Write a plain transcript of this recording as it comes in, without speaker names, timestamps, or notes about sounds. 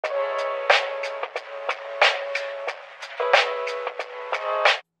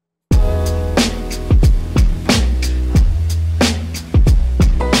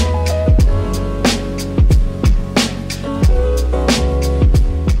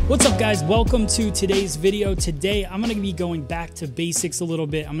guys, welcome to today's video. Today, I'm gonna be going back to basics a little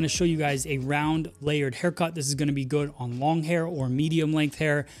bit. I'm gonna show you guys a round layered haircut. This is gonna be good on long hair or medium length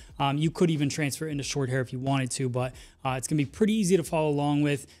hair. You could even transfer it into short hair if you wanted to, but it's gonna be pretty easy to follow along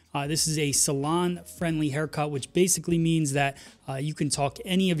with. This is a salon friendly haircut, which basically means that you can talk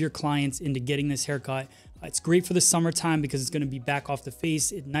any of your clients into getting this haircut. It's great for the summertime because it's going to be back off the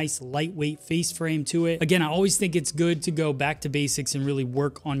face, a nice lightweight face frame to it. Again, I always think it's good to go back to basics and really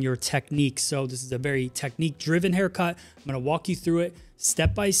work on your technique. So this is a very technique driven haircut. I'm going to walk you through it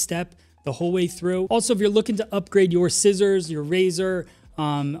step by step the whole way through. Also, if you're looking to upgrade your scissors, your razor,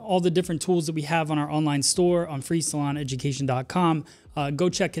 all the different tools that we have on our online store on freesaloneducation.com, go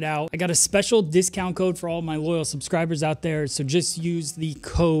check it out. I got a special discount code for all my loyal subscribers out there. So just use the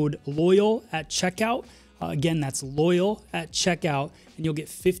code LOYAL at checkout. Again, that's LOYAL at checkout, and you'll get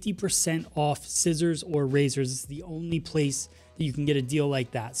 50% off scissors or razors. It's the only place that you can get a deal like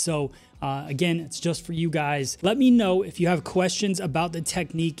that. So again, it's just for you guys. Let me know if you have questions about the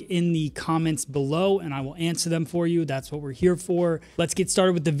technique in the comments below, and I will answer them for you. That's what we're here for. Let's get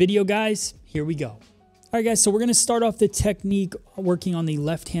started with the video, guys. Here we go. All right, guys, so we're going to start off the technique working on the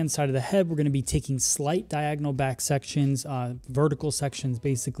left-hand side of the head. We're going to be taking slight diagonal back sections, vertical sections,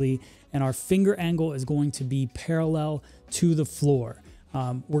 basically, and our finger angle is going to be parallel to the floor.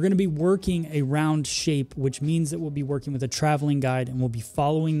 We're going to be working a round shape, which means that we'll be working with a traveling guide, and we'll be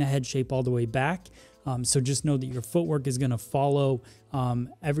following the head shape all the way back. So just know that your footwork is going to follow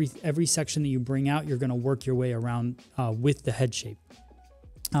every section that you bring out. You're going to work your way around with the head shape.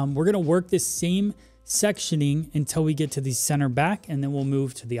 We're going to work this same sectioning until we get to the center back, and then we'll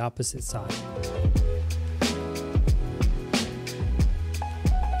move to the opposite side.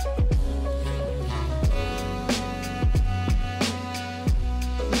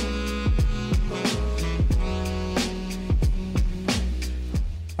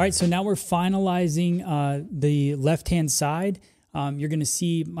 All right, so now we're finalizing the left-hand side. You're going to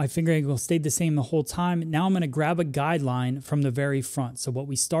see my finger angle stayed the same the whole time. Now I'm going to grab a guideline from the very front. So what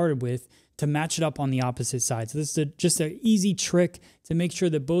we started with, to match it up on the opposite side. So this is just an easy trick to make sure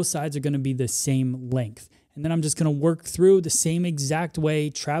that both sides are going to be the same length. And then I'm just going to work through the same exact way,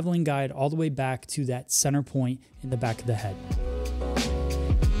 traveling guide all the way back to that center point in the back of the head.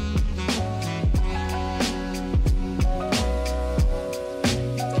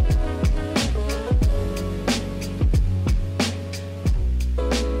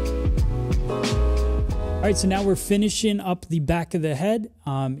 All right, so now we're finishing up the back of the head.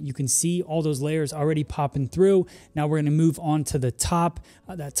 You can see all those layers already popping through. Now we're gonna move on to the top,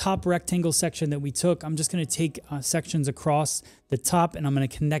 that top rectangle section that we took. I'm just gonna take sections across the top, and I'm gonna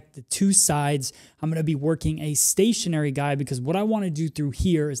connect the two sides. I'm gonna be working a stationary guide because what I wanna do through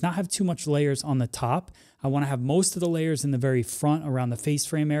here is not have too much layers on the top. I wanna have most of the layers in the very front around the face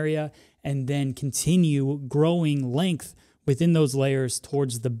frame area, and then continue growing length within those layers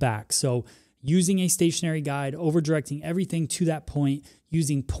towards the back. So using a stationary guide, over directing everything to that point,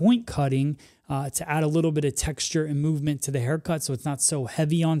 using point cutting to add a little bit of texture and movement to the haircut so it's not so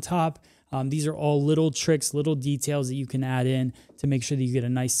heavy on top. These are all little tricks, little details that you can add in to make sure that you get a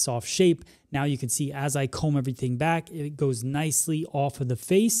nice soft shape. Now you can see as I comb everything back, it goes nicely off of the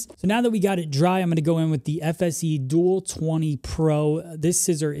face. So now that we got it dry, I'm going to go in with the FSE Dual 20 Pro. This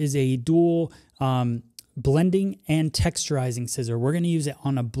scissor is a dual blending and texturizing scissor. We're going to use it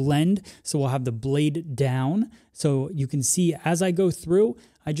on a blend, so we'll have the blade down. So you can see as I go through,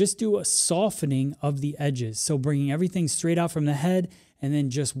 I just do a softening of the edges. So bringing everything straight out from the head and then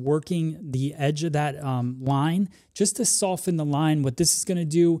just working the edge of that line just to soften the line. What this is going to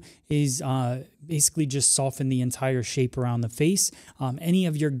do is basically just soften the entire shape around the face. Any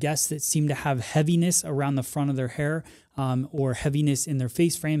of your guests that seem to have heaviness around the front of their hair, or heaviness in their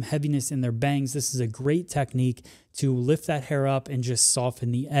face frame, heaviness in their bangs, this is a great technique to lift that hair up and just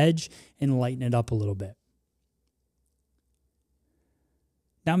soften the edge and lighten it up a little bit.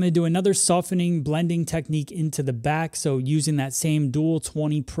 Now I'm going to do another softening blending technique into the back. So using that same Dual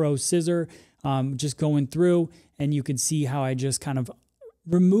 20 Pro scissor, just going through, and you can see how I just kind of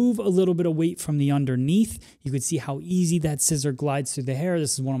remove a little bit of weight from the underneath. You can see how easy that scissor glides through the hair.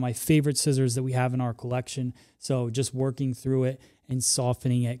 This is one of my favorite scissors that we have in our collection. So just working through it and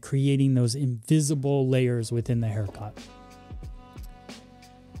softening it, creating those invisible layers within the haircut.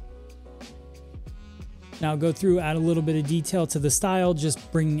 Now go through, add a little bit of detail to the style,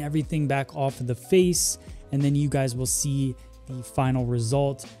 just bringing everything back off of the face, and then you guys will see the final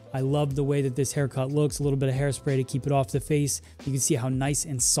result. I love the way that this haircut looks. A little bit of hairspray to keep it off the face. You can see how nice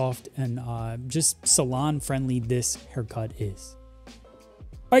and soft and just salon friendly this haircut is.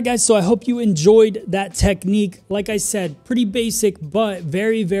 All right, guys, so I hope you enjoyed that technique. Like I said, pretty basic, but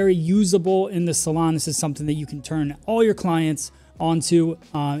very, very usable in the salon. This is something that you can turn all your clients onto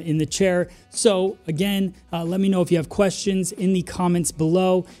in the chair. So again, let me know if you have questions in the comments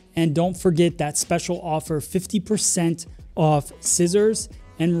below. And don't forget that special offer, 50% off scissors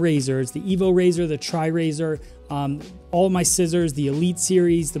and razors, the Evo razor, the TriRazor, all my scissors, the Elite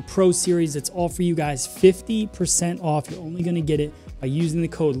series, the Pro series, it's all for you guys, 50% off. You're only gonna get it by using the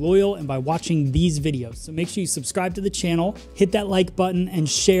code LOYAL and by watching these videos. So make sure you subscribe to the channel, hit that like button, and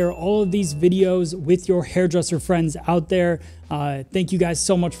share all of these videos with your hairdresser friends out there. Thank you guys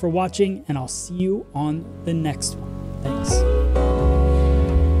so much for watching, and I'll see you on the next one. Thanks.